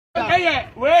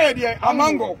Where the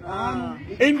Amango?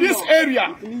 In this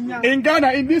area, in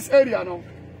Ghana, in this area, no,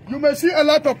 you may see a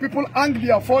lot of people hang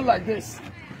their phone like this.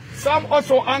 Some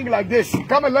also hang like this.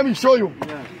 Come and let me show you.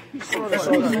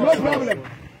 No problem.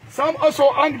 Some also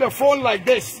hang the phone like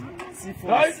this,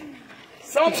 right?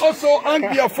 Some also hang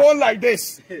their phone like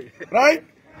this, right?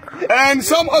 And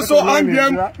some also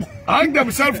hang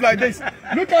themselves like this.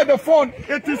 Look at the phone.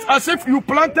 It is as if you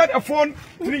planted a phone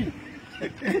tree.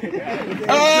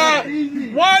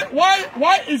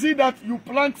 Why is it that you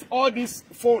plant all these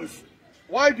phones?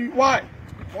 Why?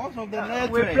 Because of the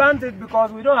network. We plant it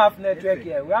because we don't have network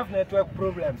here. We have network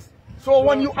problems. So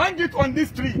when you hang it on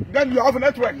this tree, then you have a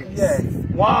network? Yes.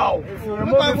 Wow. If you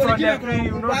remove it from the tree,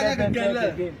 you don't get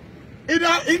network again.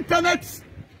 Either internet,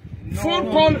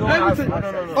 phone call, anything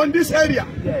on this area?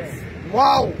 Yes.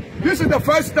 Wow. This is the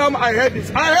first time I heard this.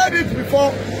 I heard it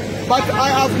before, but I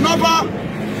have never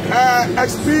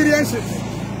experienced it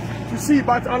to see.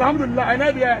 But Alhamdulillah, I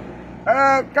know they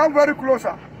come very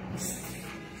closer.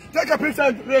 Take a picture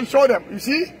and show them. You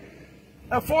see?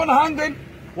 A phone hanging.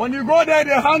 When you go there,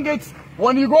 they hang it.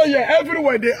 When you go here,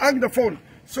 everywhere they hang the phone.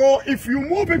 So if you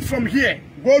move it from here,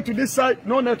 go to this side,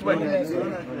 no network. No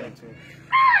network.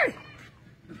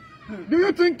 Do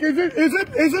you think is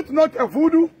it not a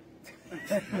voodoo?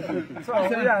 So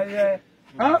yeah.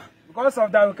 Huh? Because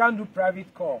of that, we can't do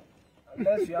private call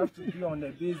unless you have to be on the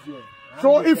base there.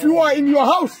 So if you are in your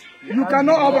house, you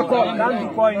cannot have a call. You can't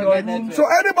do call in your room. So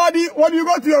anybody, when you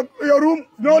go to your room,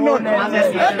 no. And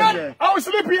then I will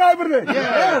sleep here every day.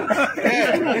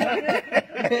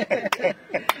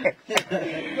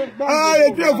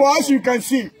 For us, you can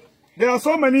see, there are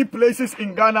so many places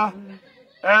in Ghana.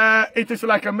 It is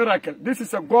like a miracle. This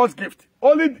is a God's gift.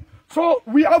 So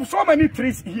we have so many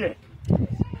trees here.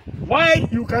 Why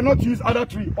you cannot use other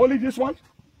tree? Only this one?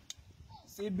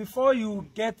 See, before you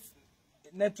get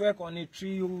network on a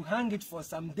tree, you hang it for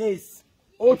some days.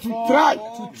 Oh,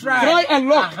 to try and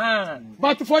lock.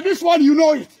 But for this one, you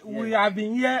know it. We have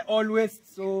been here always,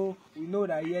 so we know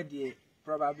that here they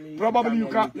probably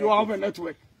you have a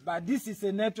network. But this is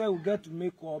a network we get to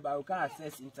make call, but we can't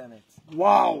access internet.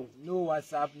 Wow. No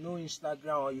WhatsApp, no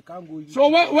Instagram, or you can't go YouTube. So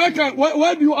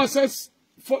where do you access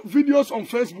videos on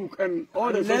Facebook and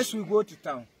all that? Unless we go to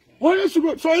town.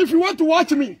 So if you want to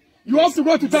watch me, you have to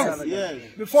go to town. Yes.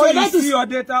 Before you see your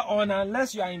data on,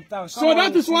 unless you are in town. So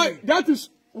that is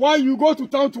why you go to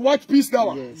town to watch Peace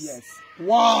Dawa. Yes.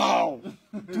 Wow.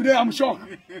 Today I'm shocked.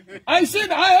 I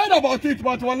heard about it,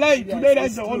 but wallahi, today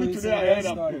that's the only today I heard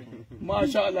about it.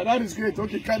 MashaAllah, that is great.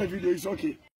 Okay, kind of video is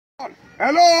okay.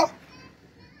 Hello?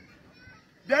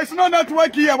 There's no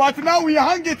network here, but now we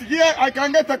hang it here. I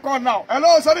can get a call now.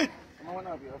 Hello, Sadiq.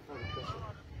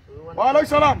 Wa alaikum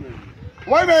salam.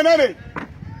 Why my name?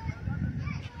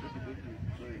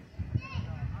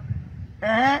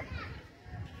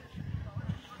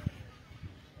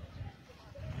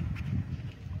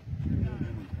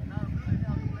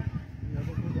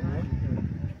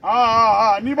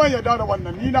 Ni ban yarda da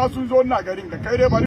wannan, ni na sun zo ina garin da kai dai